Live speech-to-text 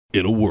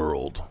In a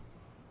world,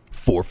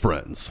 4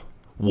 friends,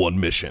 1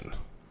 mission,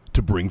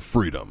 to bring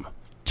freedom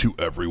to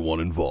everyone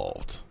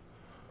involved.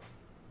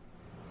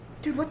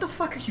 Dude, what the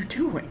fuck are you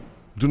doing?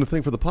 I'm doing a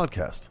thing for the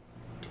podcast.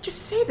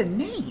 Just say the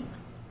name.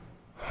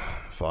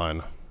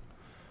 Fine.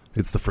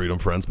 It's the Freedom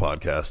Friends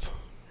Podcast.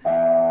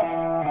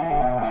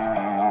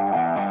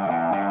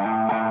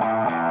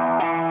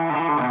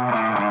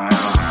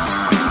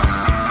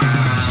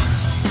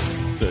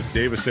 So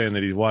Dave was saying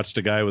that he watched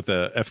a guy with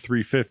a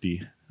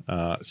F-350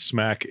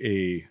 smack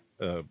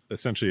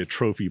essentially a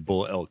trophy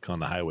bull elk on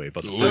the highway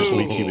about the first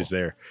week he was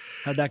there.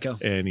 How'd that go?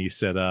 And he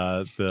said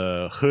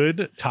the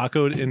hood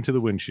tacoed into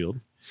the windshield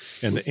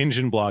and the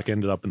engine block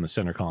ended up in the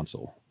center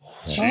console.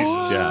 Jesus.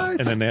 Yeah. And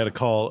then they had to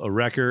call a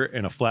wrecker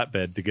and a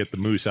flatbed to get the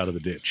moose out of the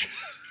ditch.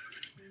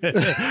 And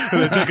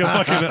they took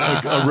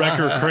a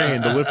wrecker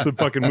crane to lift the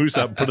fucking moose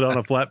up and put it on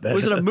a flatbed.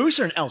 Was it a moose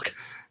or an elk?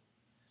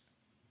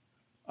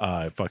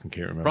 I fucking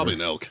can't remember. Probably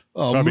an elk.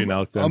 Probably an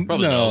elk then.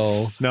 Probably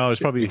no. No, it's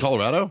probably in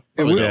Colorado?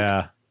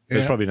 Yeah.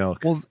 It's probably an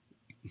elk. Well,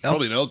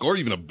 Probably an elk or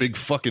even a big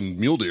fucking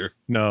mule deer.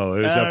 No,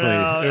 it was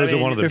definitely it was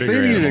one of the if bigger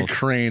they needed animals. a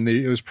crane,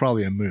 it was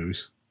probably a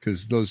moose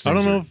because those things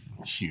I don't know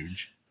are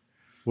huge.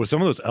 Well, some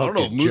of those elk I don't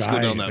know if moose go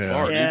down that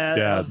far, dude.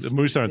 Yeah, the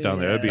moose aren't down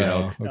there. That'd be an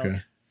elk.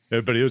 Okay.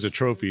 But it was a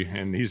trophy,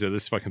 and he said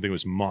this fucking thing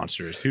was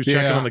monstrous. He was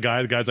checking on the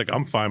guy. The guy's like,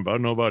 I'm fine, but I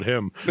don't know about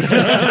him.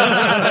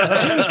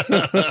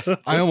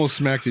 I almost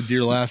smacked a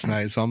deer last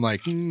night, so I'm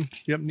like,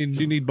 yep,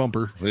 need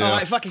bumper. Yeah. Oh,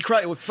 I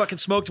fucking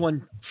smoked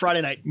one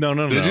Friday night. No.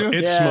 Did you?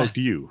 It smoked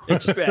you.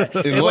 It's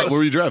In what? Where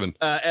were you driving?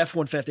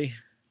 F-150.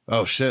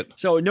 Oh, shit.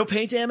 So no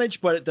paint damage,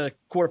 but the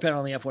quarter panel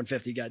on the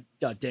F-150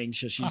 got dinged.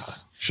 So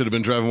she's Should have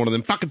been driving one of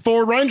them fucking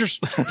Ford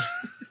Rangers. If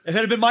it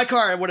had been my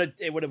car, it would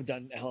have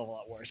done a hell of a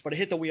lot worse. But it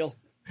hit the wheel.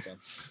 So.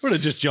 Would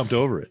have just jumped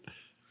over it.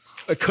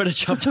 I could have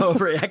jumped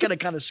over it. I could have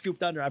kind of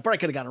scooped under. I probably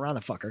could have gotten around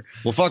the fucker.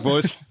 Well, fuck,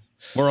 boys.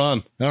 We're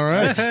on. All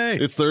right. Hey.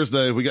 It's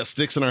Thursday. We got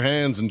sticks in our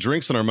hands and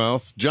drinks in our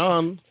mouth.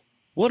 John,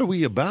 what are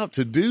we about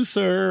to do,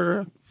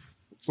 sir?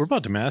 We're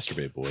about to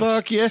masturbate, boys.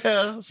 Fuck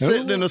yeah.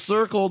 Sitting in a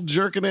circle,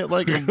 jerking it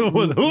like a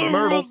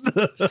myrtle.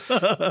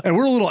 And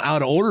we're a little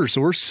out of order, so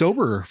we're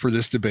sober for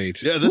this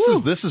debate. Yeah,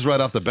 this is right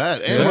off the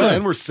bat.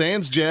 And we're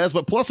sans jazz,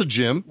 but plus a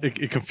gym.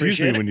 It confused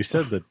me when you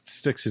said the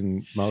sticks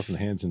in mouth and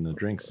hands and the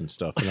drinks and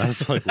stuff. And I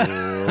was like,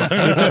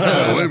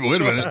 whoa.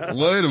 Wait a minute.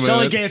 It's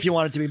only gay if you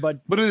want it to be,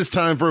 bud. But it is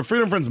time for a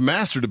Freedom Friends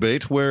Master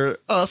Debate where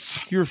us,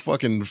 your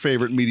fucking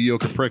favorite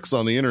mediocre pricks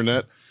on the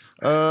internet,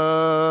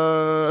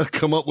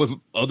 come up with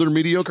other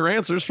mediocre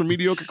answers for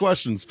mediocre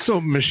questions. So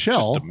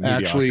Michelle Just a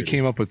mediocrity. actually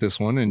came up with this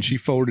one, and she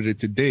forwarded it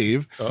to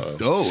Dave.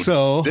 Oh,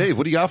 So- Dave,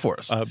 what do you got for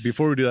us?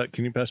 Before we do that,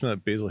 can you pass me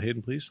that Basil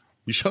Hayden, please?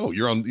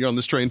 You're on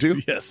this train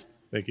too. Yes.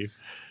 Thank you.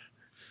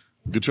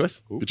 Good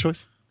choice. Good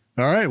choice.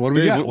 All right, what do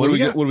we Dave, got? what do we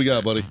got? What do we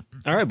got, buddy?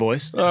 All right,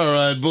 boys. All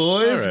right,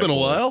 boys. It's right, been a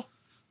boys. while.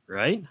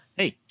 Right?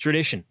 Hey,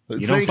 tradition.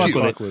 You Thank don't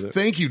fuck you. with it,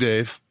 Thank you,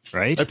 Dave.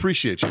 right? I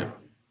appreciate you.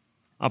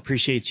 I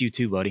appreciate you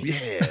too, buddy.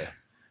 Yeah.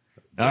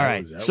 All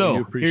right. Is that what So you here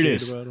it appreciate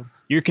is. about him?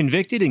 You're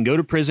convicted and go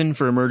to prison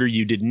for a murder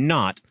you did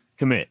not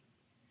commit.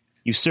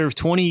 You served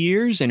 20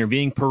 years and are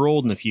being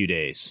paroled in a few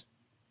days.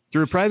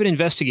 Through a private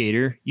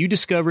investigator, you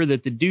discover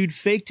that the dude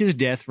faked his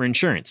death for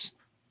insurance.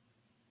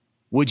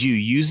 Would you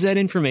use that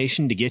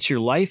information to get your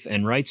life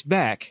and rights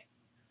back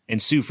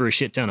and sue for a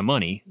shit ton of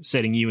money,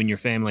 setting you and your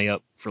family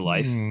up for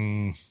life?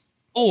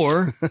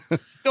 Or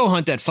go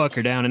hunt that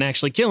fucker down and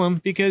actually kill him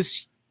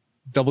because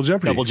Double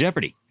Jeopardy. double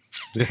jeopardy.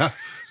 Yeah,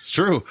 it's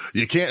true.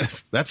 You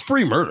can't. That's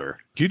free murder.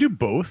 Can you do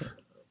both?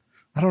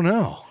 I don't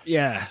know.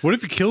 Yeah. What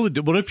if you kill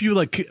the? What if you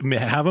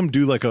have him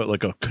do like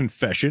a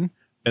confession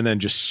and then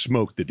just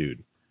smoke the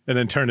dude and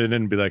then turn it in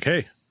and be like,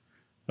 hey,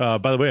 by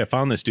the way, I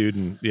found this dude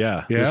and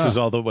this Yeah. is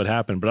all that what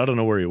happened, but I don't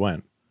know where he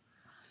went.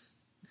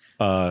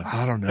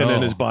 I don't know. And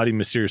then his body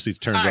mysteriously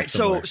turns All up right.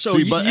 somewhere. So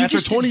See, you, but you after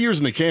just 20 years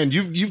in the can,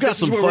 you've got This is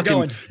some where we're fucking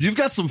going. you've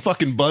got some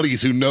fucking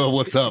buddies who know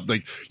what's up.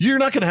 Like you're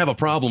not gonna have a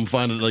problem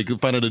finding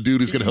a dude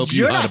who's gonna help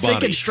you You're hide not a body.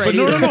 thinking straight.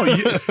 But no.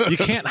 either. You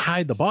can't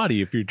hide the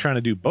body if you're trying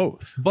to do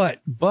both.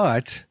 But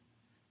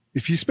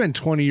if you spend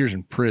 20 years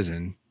in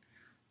prison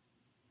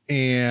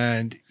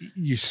and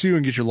you sue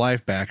and get your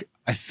life back,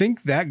 I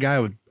think that guy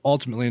would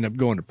ultimately end up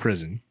going to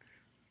prison.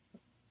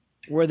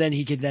 Where then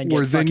he could then get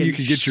Where then you fucking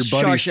could get your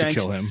buddies to Shawshanked.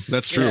 kill him.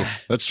 That's true. Yeah.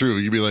 That's true.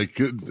 You'd be like,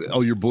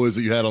 oh, your boys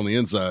that you had on the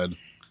inside.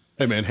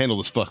 Hey man, handle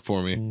this fuck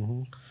for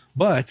me.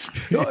 But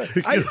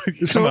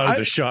Come out as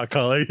a shot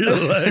caller. You're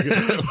like,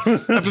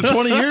 After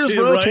 20 years,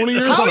 bro, Right. 20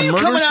 years How on are a you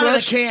murder coming out of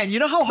the stretch. can? You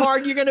know how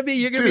hard you're going to be?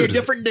 You're going to be a Dude.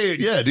 different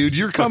dude. Yeah, dude,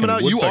 you're coming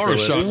out. You are a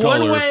shot woodpecker One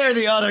caller. way or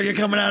the other, you're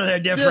coming out of there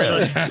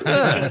differently.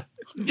 Yeah.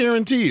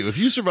 Guarantee you, if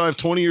you survive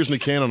 20 years in a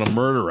can on a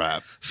murder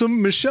rap, so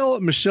Michelle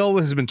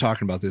has been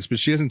talking about this, but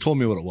she hasn't told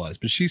me what it was.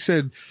 But she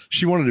said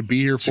she wanted to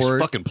be here she's for it.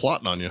 fucking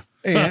plotting on you.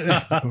 And,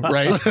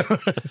 right.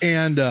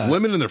 And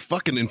Women and their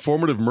fucking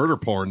informative murder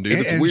porn, dude.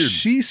 It's and weird.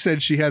 she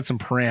said she had some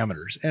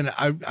parameters, and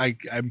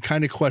I'm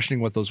kind of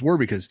questioning what those were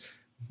because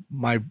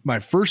my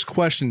first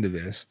question to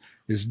this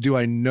is: do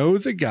I know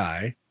the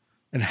guy,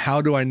 and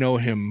how do I know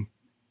him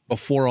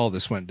before all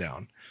this went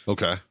down?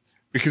 Okay.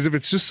 Because if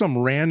it's just some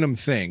random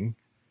thing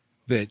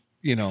that,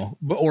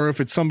 or if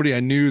it's somebody I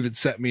knew that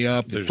set me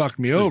up, that fucked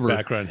me over.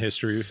 Background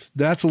history.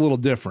 That's a little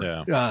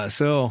different. Yeah.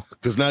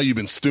 Because now you've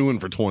been stewing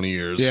for 20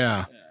 years.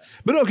 Yeah.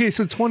 But okay,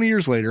 so 20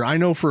 years later, I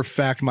know for a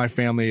fact my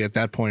family at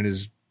that point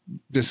has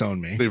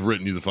disowned me. They've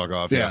written you the fuck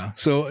off. Yeah.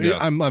 So Yeah.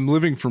 I'm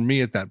living for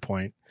me at that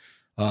point.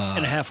 In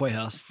a halfway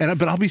house.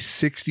 But I'll be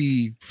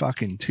 60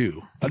 fucking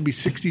 2. I'd be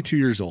 62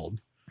 years old.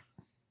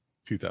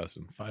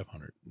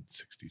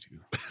 2,562.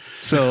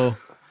 So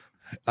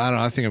I don't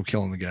know. I think I'm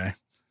killing the guy.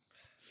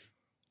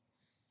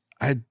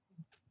 I had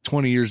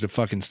 20 years to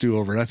fucking stew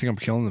over it. I think I'm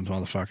killing the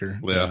motherfucker.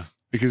 Yeah.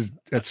 Because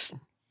that's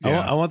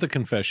I want the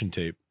confession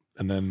tape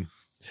and then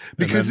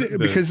because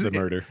the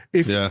murder.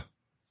 If Yeah.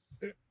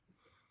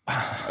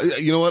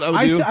 You know what I would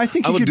do? I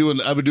think I would you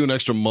do an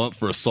extra month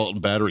for assault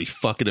and battery,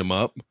 fucking him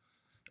up,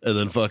 and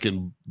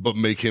then but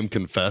make him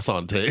confess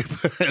on tape,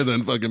 and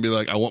then fucking be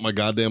like, I want my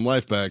goddamn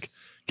life back.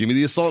 Give me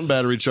the assault and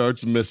battery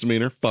charge,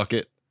 misdemeanor. Fuck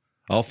it.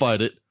 I'll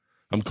fight it.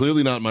 I'm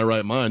clearly not in my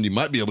right mind. You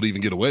might be able to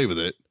even get away with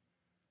it.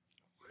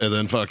 And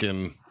then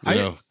fucking,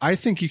 I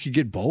think you could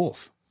get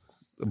both.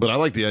 But I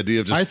like the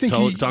idea of just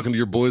talking to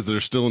your boys that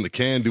are still in the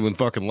can doing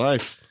fucking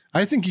life.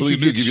 I think you What do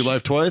could you do? Give you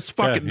life twice?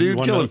 Fuck it, you dude.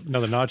 want Kill him.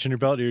 another notch in your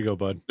belt? Here you go,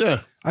 bud. Yeah.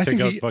 I Take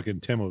think out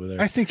fucking Tim over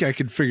there. I think I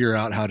could figure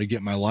out how to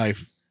get my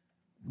life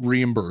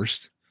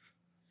reimbursed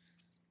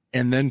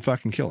and then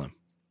fucking kill him.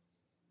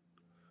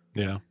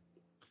 Yeah.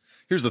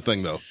 Here's the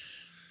thing, though.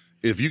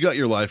 If you got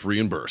your life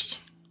reimbursed,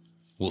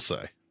 we'll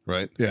say,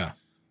 right? Yeah.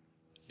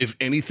 If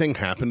anything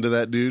happened to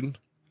that dude,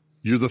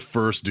 you're the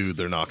first dude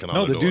they're knocking on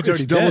No, the the door. dude's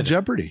already It's double dead.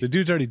 jeopardy. The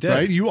dude's already dead.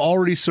 Right? You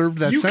already served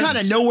that You sentence. kind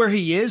of know where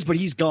he is, but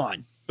he's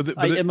gone.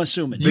 I'm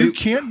assuming. You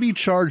can't be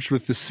charged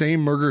with the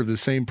same murder of the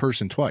same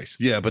person twice.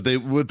 Yeah, but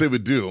what they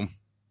would do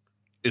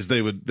is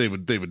they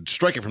would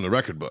strike it from the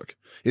record book.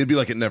 It'd be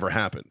like it never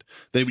happened.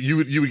 You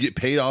would get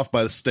paid off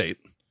by the state.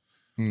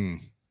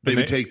 They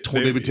would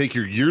take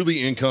your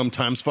yearly income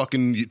times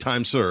fucking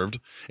time served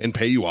and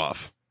pay you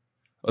off,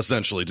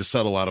 essentially, to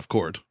settle out of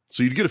court.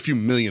 So you'd get a few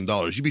 $1 million.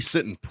 You'd be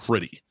sitting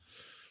pretty.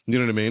 You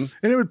know what I mean?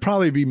 And it would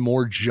probably be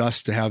more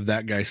just to have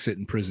that guy sit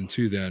in prison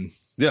too then.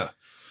 Yeah.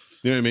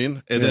 You know what I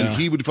mean? And then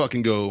he would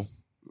fucking go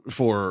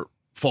for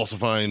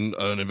falsifying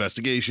an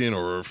investigation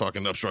or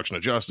fucking obstruction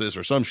of justice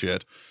or some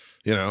shit.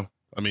 You know?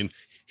 I mean,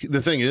 the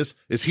thing is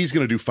he's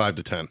going to do 5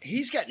 to 10.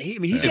 He's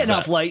getting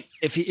off light.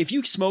 If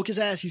you smoke his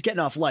ass, he's getting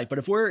off light. But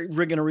if we're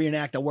going to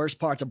reenact the worst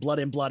parts of Blood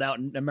In, Blood Out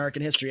in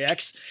American History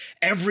X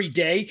every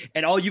day,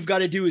 and all you've got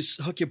to do is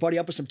hook your buddy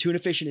up with some tuna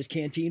fish in his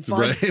canteen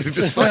fund. Right?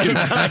 Just fucking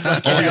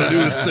all you got to do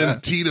is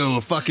send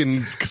Tito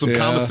some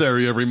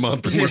commissary every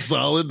month and we're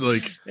solid.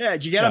 Like, yeah,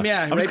 did you get him?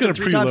 Yeah. I'm just going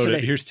to preload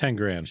it. Here's 10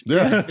 grand.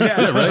 Yeah,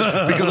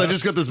 right? Because I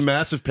just got this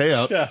massive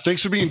payout. Yeah.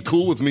 Thanks for being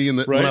cool with me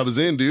when I was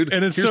in, dude.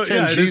 And it's here's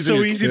it's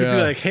so easy to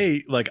be like,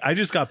 hey, like I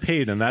just got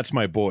paid and that's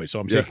my boy, so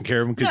I'm taking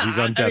care of him because he's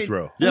on death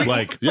row. Yeah,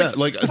 like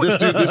this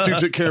dude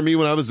took care of me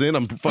when I was in.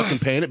 I'm fucking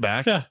paying it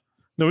back. Yeah.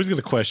 Nobody's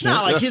gonna question it.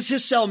 No, like his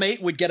cellmate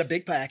would get a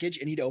big package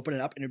and he'd open it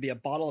up and it'd be a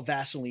bottle of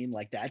Vaseline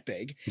like that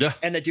big. Yeah.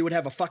 And the dude would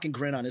have a fucking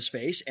grin on his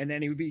face and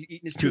then he would be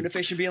eating his tuna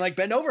fish and being like,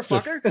 bend over,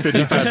 fucker.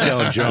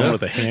 55-gallon John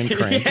with a hand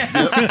crank.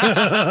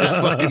 It's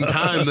fucking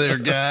time there,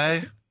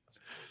 guy.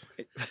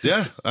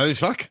 Yeah, I mean,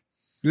 fuck.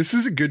 This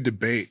is a good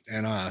debate,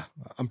 and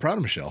I'm proud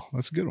of Michelle.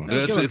 That's a good one.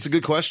 It's a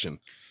good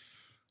question.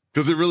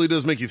 Because it really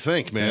does make you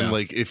think, man. Yeah.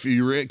 Like if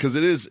you're, because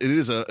it's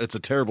a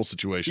terrible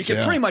situation. You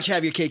can pretty much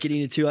have your cake and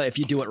eat it too if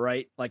you do it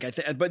right. Like I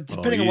think, but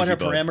depending on what her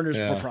parameters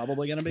are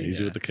probably going to be.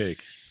 Easy with the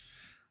cake.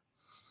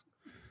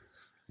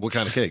 What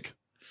kind of cake?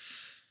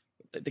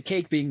 The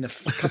cake being the.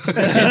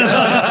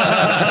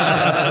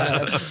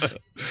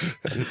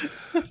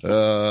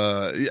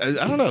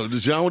 I don't know,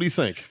 John. What do you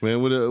think,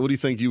 man? What do you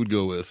think you would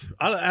go with?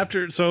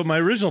 So my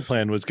original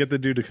plan was get the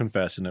dude to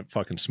confess and then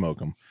fucking smoke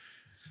him.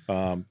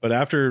 But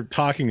after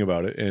talking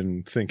about it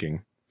and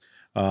thinking,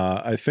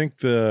 I think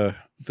the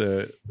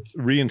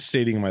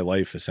reinstating my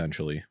life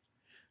essentially.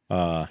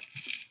 What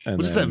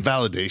is that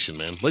validation,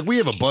 man? Like we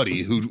have a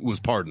buddy who was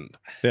pardoned.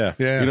 Yeah.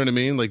 You know what I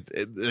mean? Like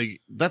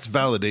that's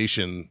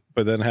validation.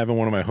 But then having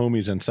one of my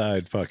homies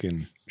inside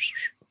fucking.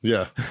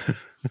 Yeah.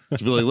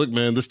 Just be like, look,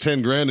 man, this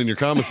 10 grand in your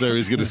commissary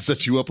is going to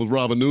set you up with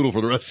Robin Noodle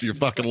for the rest of your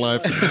fucking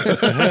life.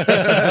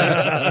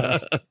 Yeah.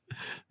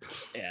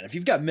 And if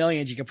you've got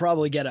millions, you could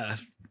probably get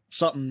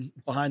something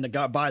behind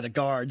by the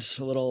guards,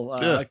 a little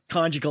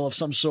conjugal of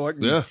some sort.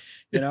 And, yeah.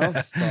 You know,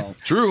 so.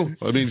 True.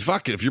 I mean,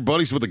 fuck it. If your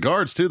buddies with the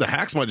guards too, the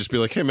hacks might just be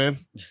like, hey, man,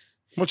 why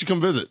don't you come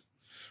visit?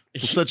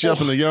 We'll set you up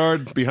in the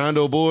yard behind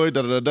old boy,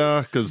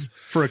 because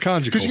for a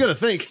conjugal. Because you got to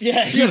think.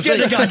 Yeah, he's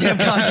getting a goddamn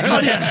conjugal.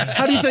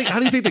 How do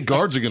you think the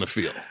guards are going to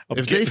feel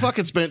if they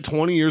fucking spent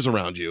 20 years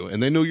around you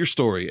and they know your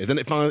story and then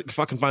it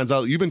fucking finds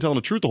out that you've been telling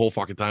the truth the whole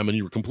fucking time and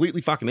you were completely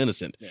fucking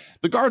innocent? Yeah.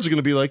 The guards are going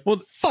to be like, well,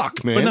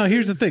 fuck, man. But now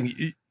here's the thing.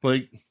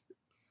 Like,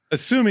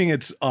 assuming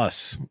it's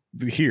us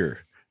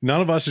here, none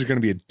of us is going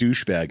to be a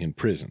douchebag in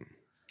prison.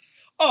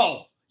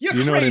 Oh, you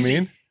know what I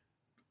mean?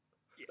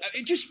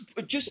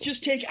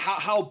 Just take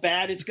how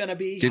bad it's going to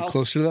be. Get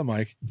closer to that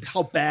mic.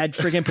 How bad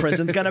friggin'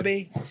 prison's going to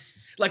be.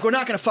 Like, we're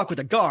not going to fuck with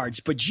the guards,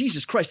 but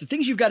Jesus Christ, the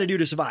things you've got to do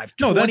to survive.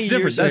 No, that's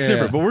different. years- That's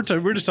different. But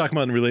we're just talking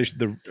about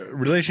the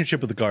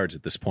relationship with the guards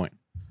at this point.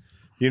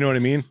 You know what I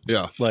mean?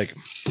 Yeah. Like,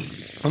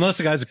 unless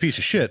the guy's a piece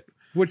of shit.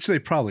 Which they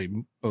probably,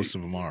 most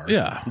of them are.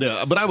 Yeah.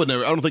 Yeah, but I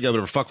don't think I would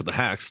ever fuck with the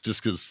hacks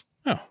just because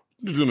Oh.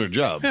 they're doing their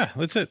job. Yeah,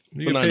 that's it.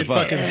 You It's a get 9 to paid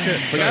 5. fucking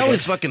shit. Like, I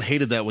always fucking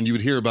hated that when you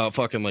would hear about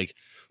fucking like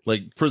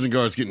prison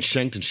guards getting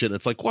shanked and shit.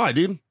 It's like, why,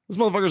 dude? This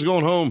motherfucker's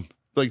going home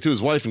like to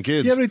his wife and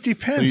kids. Yeah, but it And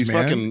depends, he's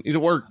man. he's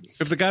at work.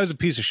 If the guy was a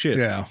piece of shit.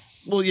 Yeah.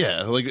 Well,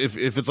 yeah, like if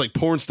it's like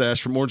porn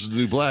stash from Orange is the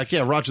New Black,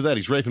 yeah, roger that.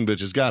 He's raping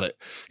bitches, got it.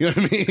 You know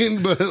what I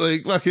mean? But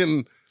like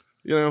fucking,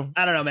 you know,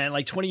 I don't know, man.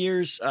 Like 20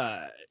 years.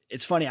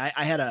 It's funny. I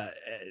had I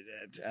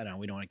don't know.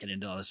 We don't want to get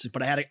into all this,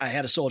 but I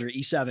had a soldier,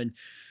 E7,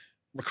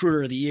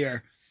 recruiter of the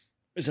year,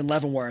 was in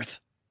Leavenworth,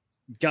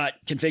 got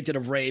convicted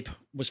of rape,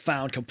 was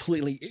found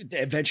completely.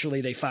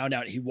 Eventually, they found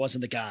out he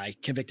wasn't the guy.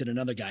 Convicted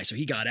another guy, so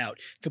he got out.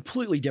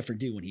 Completely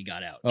different dude when he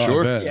got out. Oh,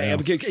 Sure. I bet, Yeah,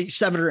 because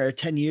 7 or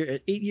 10 years,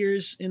 8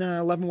 years in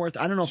Leavenworth.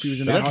 I don't know if he was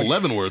in that. that's hard-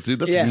 Leavenworth, dude.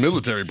 That's Yeah.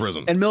 military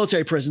prison. and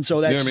military prison.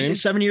 So that's You know what I mean?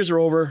 7 years are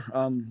over.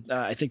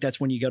 I think that's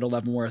when you go to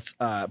Leavenworth.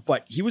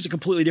 But he was a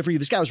completely different.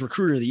 This guy was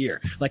recruiter of the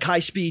year, like high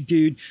speed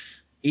dude,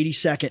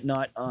 82nd,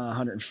 not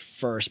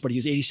 101st, but he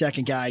was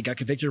 82nd guy. Got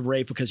convicted of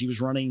rape because he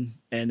was running,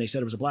 and they said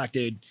it was a black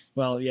dude.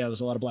 Well, yeah, there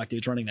was a lot of black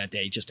dudes running that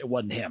day. Just it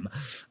wasn't him.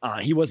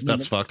 He wasn't.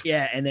 That's fucked.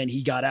 Yeah, and then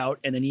he got out,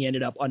 and then he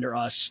ended up under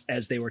us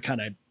as they were kind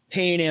of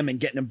paying him and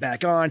getting him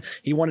back on.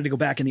 He wanted to go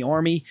back in the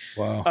army.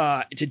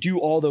 Wow. To do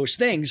all those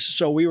things.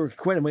 So we were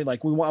quitting.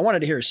 I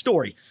wanted to hear his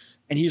story.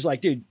 And he's like,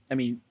 dude, I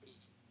mean,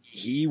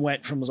 he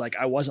went from, was like,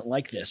 I wasn't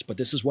like this, but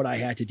this is what I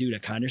had to do to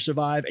kind of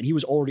survive. And he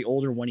was already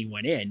older when he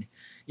went in.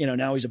 You know,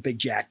 now he's a big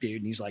jack dude.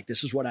 And he's like,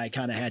 this is what I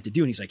kind of had to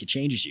do. And he's like, it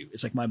changes you.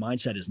 It's like, my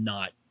mindset is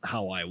not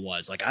how I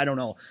was. Like, I don't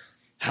know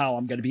how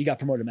I'm going to be. He got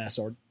promoted to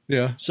Master Sergeant.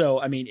 Yeah. So,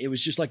 I mean, it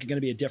was just like going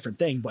to be a different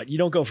thing, but you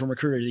don't go from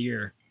recruiter of the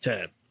year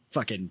to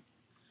fucking,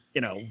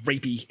 you know,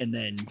 rapey and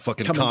then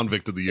Fucking come in-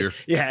 convict of the year.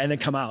 yeah, and then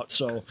come out.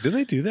 So Do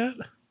they do that?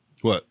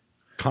 What?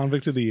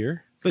 Convict of the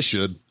year? They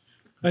should.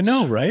 I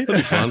know, right?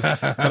 Fun.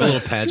 Have a little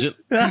pageant.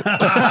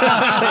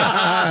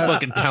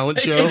 Fucking talent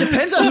show. it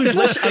depends on who's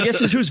listening. I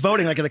guess is who's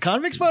voting. Like, are the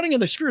convicts voting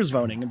and the screws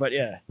voting? But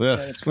yeah, Yeah.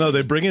 it's No,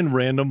 they bring in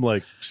random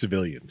like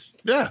civilians.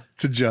 Yeah.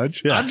 To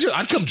judge. Yeah.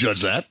 I'd come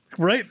judge that.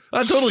 Right?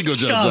 I'd totally go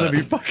judge God, that. that'd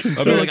be fucking I'd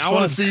so be like, much I want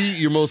fun. to see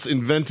your most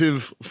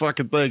inventive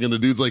fucking thing. And the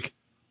dude's like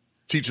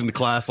teaching the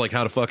class like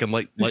how to fucking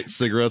light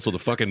cigarettes with a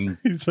fucking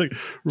He's like,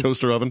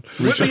 toaster oven.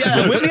 whip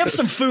me up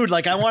some food.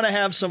 Like, I want to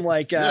have some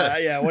like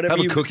whatever. Have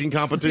you, a cooking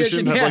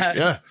competition. Yeah.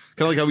 Kind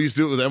of like how we used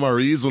to do it with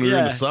MREs when we were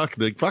in Yeah. the suck.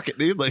 Like, fuck it,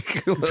 dude. Like,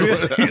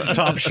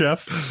 Top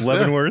chef,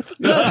 Leavenworth.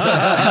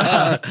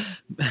 that's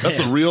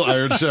the real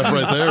Iron Chef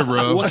right there,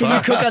 bro. What can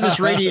you cook on this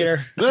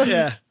radiator?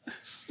 Yeah,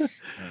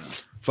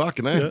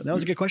 Fucking A. that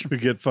was a good question. We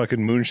get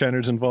fucking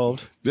moonshiners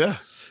involved. Yeah.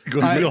 Go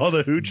through all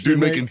the hooch. Dude they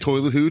making make.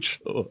 toilet hooch.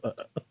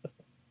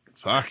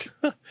 Fuck.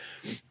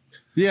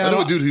 Yeah. I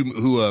know a dude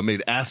who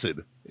made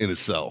acid in his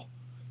cell.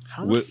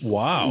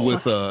 Wow.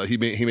 With he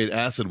made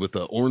acid with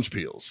orange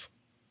peels.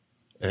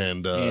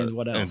 And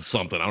what else? and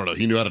something. I don't know.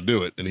 He knew how to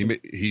do it. And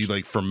he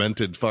like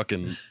fermented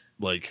fucking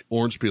like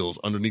orange peels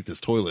underneath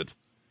his toilet.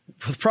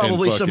 With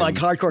probably and some like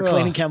fucking- hardcore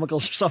cleaning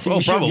chemicals or something. Oh,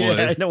 you should- probably.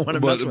 Yeah, I don't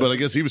want to mess with. But I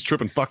guess he was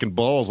tripping fucking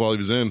balls while he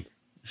was in.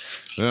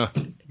 Yeah.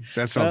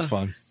 That sounds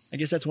fun. I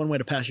guess that's one way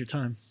to pass your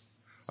time.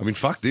 I mean,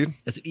 fuck, dude.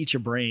 It's to eat your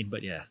brain,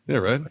 but yeah. Yeah,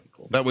 right.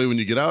 That way, when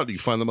you get out, you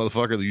find the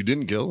motherfucker that you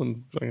didn't kill,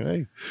 and fucking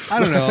hey. I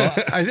don't know.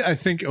 I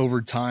think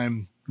over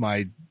time,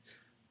 but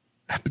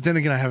then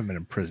again, I haven't been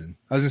in prison.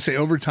 I was gonna say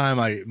over time,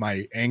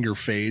 my anger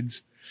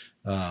fades.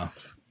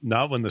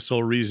 Not when the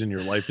sole reason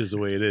your life is the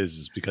way it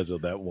is because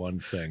of that one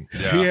thing.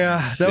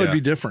 Yeah, that would Yeah.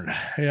 be different.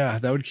 Yeah,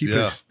 that would keep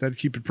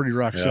it pretty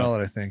rock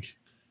solid. I think.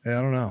 Yeah,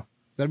 I don't know.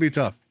 That'd be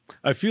tough.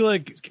 I feel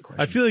like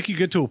you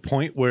get to a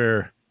point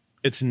where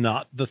it's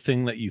not the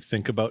thing that you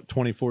think about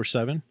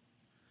 24/7,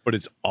 but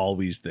it's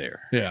always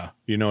there. Yeah,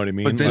 You know what I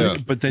mean? but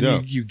then Like,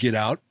 Yeah. you get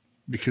out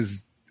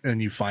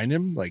and you find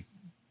him like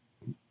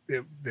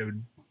it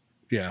would.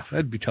 Yeah,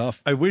 that'd be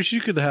tough. I wish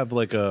you could have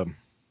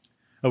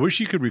I wish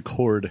you could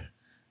record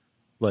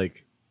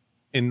like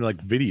in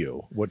like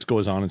video what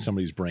goes on in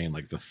somebody's brain,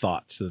 like the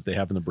thoughts that they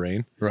have in the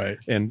brain, Right.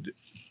 and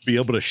be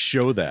able to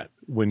show that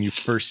when you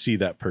first see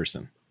that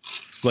person.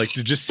 Like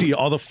to just see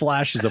all the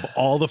flashes of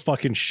all the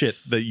fucking shit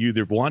that you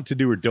either want to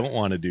do or don't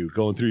want to do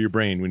going through your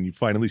brain when you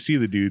finally see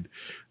the dude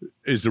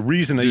is the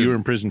reason that you were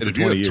in prison And for if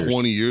you 20 have years.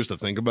 20 years to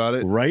think about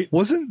it, Right?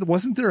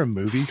 Wasn't there a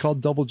movie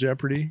called Double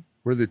Jeopardy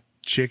where the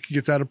chick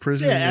gets out of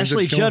prison? Yeah, and ends up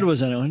Ashley killing- Judd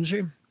was in it, wasn't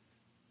she?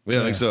 yeah,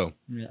 I think so.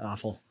 Yeah,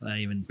 awful. I didn't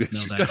even know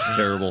She's that.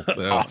 terrible.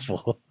 Yeah.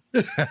 Awful.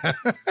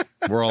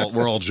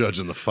 We're all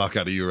judging the fuck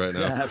out of you right I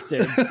now. have to.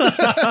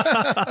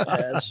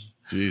 Yes.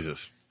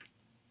 Jesus.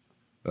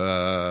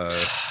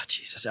 Oh,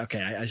 Jesus. Okay,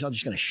 I'm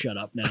just going to shut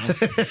up now.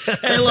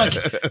 Hey, look.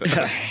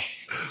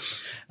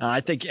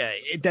 I think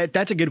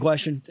that's a good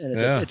question, and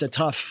it's a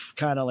tough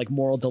kind of like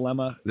moral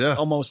dilemma, Yeah.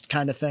 almost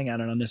kind of thing. I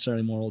don't know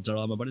necessarily moral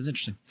dilemma, but it's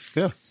interesting.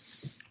 Yeah.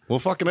 Well,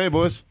 fucking A,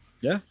 boys.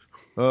 Yeah.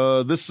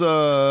 This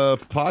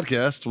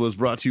podcast was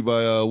brought to you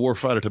by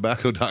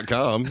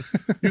warfightertobacco.com.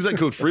 Use that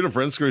code Freedom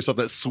Friends, screw yourself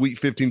that sweet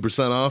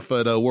 15% off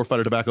at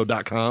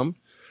warfightertobacco.com.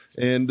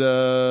 And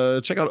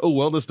check out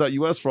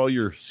owellness.us for all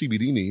your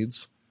CBD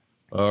needs.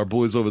 Our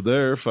boys over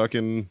there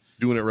fucking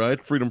doing it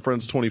right. Freedom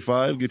Friends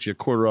 25, get you a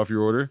quarter off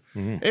your order.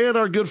 Mm-hmm. And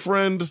our good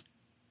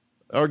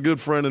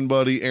friend and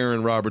buddy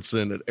Aaron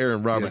Robertson at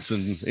Aaron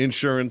Robertson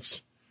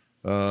Insurance.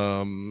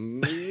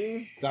 .com.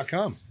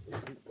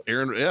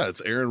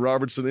 It's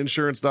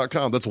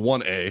AaronRobertsonInsurance.com. That's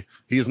one A.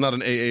 He is not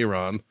an AA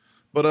Ron.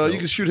 But you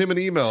can shoot him an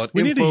email at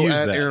info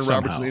at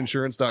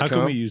AaronRobertsonInsurance.com. How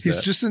can we use He's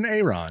that? just an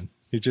Aaron.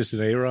 He's just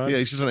an Aaron? Yeah,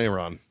 he's just an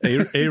Aaron.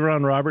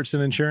 Aaron Robertson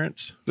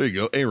Insurance? There you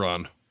go,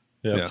 Aaron.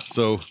 Yep. Yeah,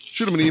 so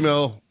shoot him an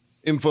email,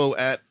 info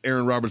at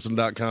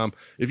AaronRobertson.com.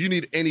 If you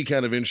need any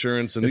kind of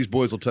insurance, and these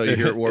boys will tell you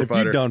here at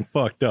Warfighter. If you done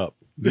fucked up,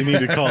 you need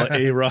to call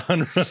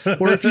Aaron.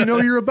 Or if you know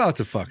you're about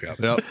to fuck up.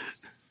 Yep.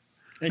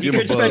 And you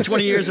could spend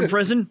 20 years in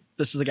prison.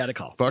 This is the guy to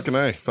call. Fucking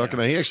A.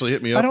 He actually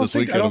hit me up this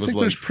weekend. I don't think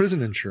there's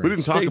prison insurance. We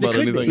didn't talk about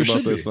anything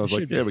about this. And I was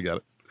like, yeah, we got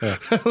it. Yeah.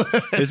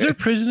 Is there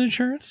prison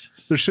insurance?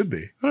 There should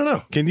be. I don't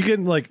know. Can you get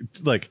like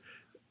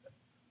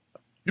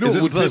you know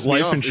what would piss me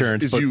life off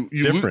insurance is but you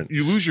different?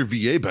 You lose your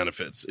VA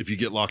benefits if you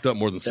get locked up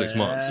more than 6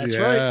 months. That's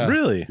Yeah. right.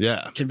 Really?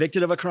 Yeah.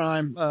 Convicted of a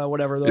crime,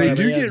 whatever. They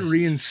do get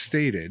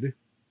reinstated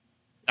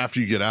After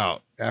you get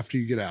out.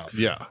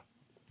 Yeah.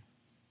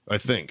 I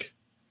think.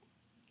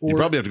 Or, You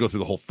probably have to go through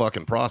the whole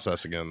fucking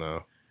process again,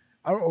 though.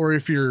 or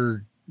if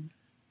you're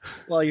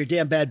Well, your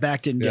damn bad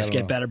back didn't just I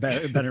get don't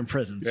better in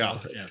prison. So,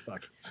 Yeah.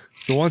 fuck.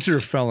 the once you're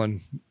a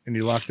felon and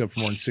you're locked up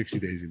for more than 60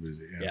 days, you lose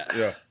it.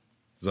 Yeah.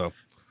 So,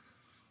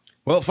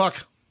 well,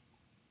 fuck.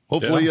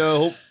 Hopefully,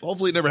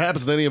 hopefully it never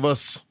happens to any of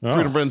us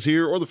Freedom Friends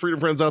here or the Freedom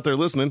Friends out there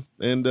listening.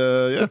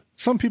 And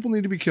Some people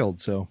need to be killed.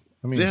 So,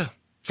 I mean, yeah,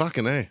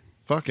 fucking A.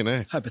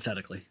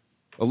 Hypothetically.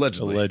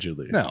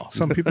 Allegedly. No,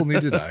 some people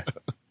need to die.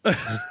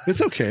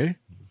 It's okay.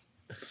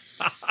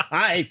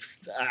 I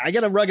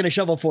got a rug and a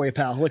shovel for you,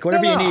 pal. Like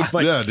whatever you need.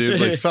 But Yeah, dude.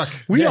 Like, fuck.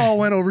 We all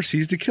went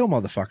overseas to kill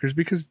motherfuckers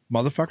because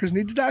motherfuckers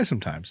need to die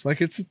sometimes.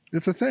 Like it's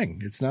a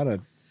thing. It's not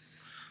a.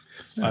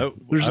 I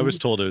was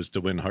told it was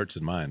to win hearts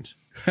and minds.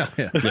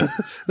 Yeah.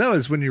 That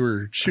was when you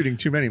were shooting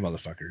too many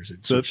motherfuckers.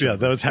 So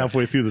that was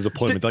halfway through the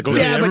deployment. Like, okay,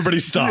 Yeah, but- everybody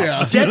stop.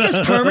 Yeah. death is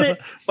permanent,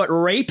 but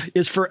rape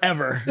is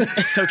forever.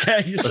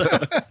 Okay. So,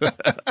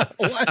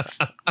 What?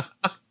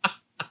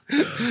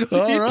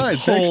 All right.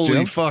 Thanks, Holy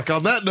Jim. fuck.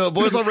 On that note,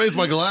 boys, I'll raise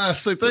my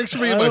glass. Say thanks for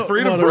being my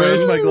Freedom to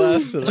raise Friend. my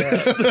glass to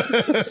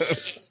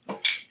that.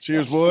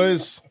 Cheers,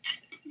 boys.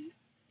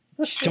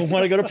 just don't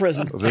want to go to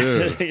prison.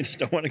 Dude. You just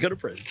don't want to go to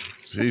prison.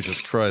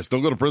 Jesus Christ.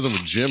 Don't go to prison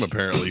with Jim,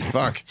 apparently.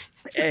 Fuck.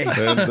 Hey.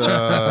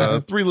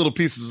 And 3 little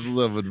pieces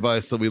of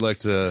advice that we like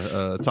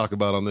to talk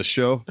about on this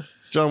show.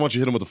 John, why don't you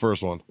hit him with the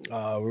first one?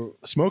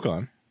 Smoke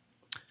on.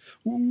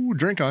 Ooh,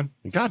 drink on.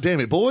 God damn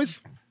it,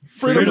 boys.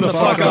 Freedom the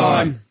fuck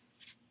on.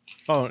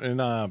 Oh, and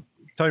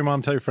tell your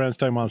mom, tell your friends,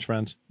 tell your mom's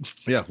friends.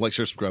 Yeah, like,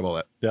 share, subscribe, all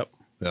that. Yep.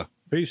 Yeah.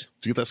 Peace.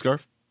 Did you get that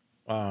scarf?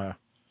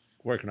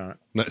 Working on it.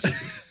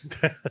 Nice.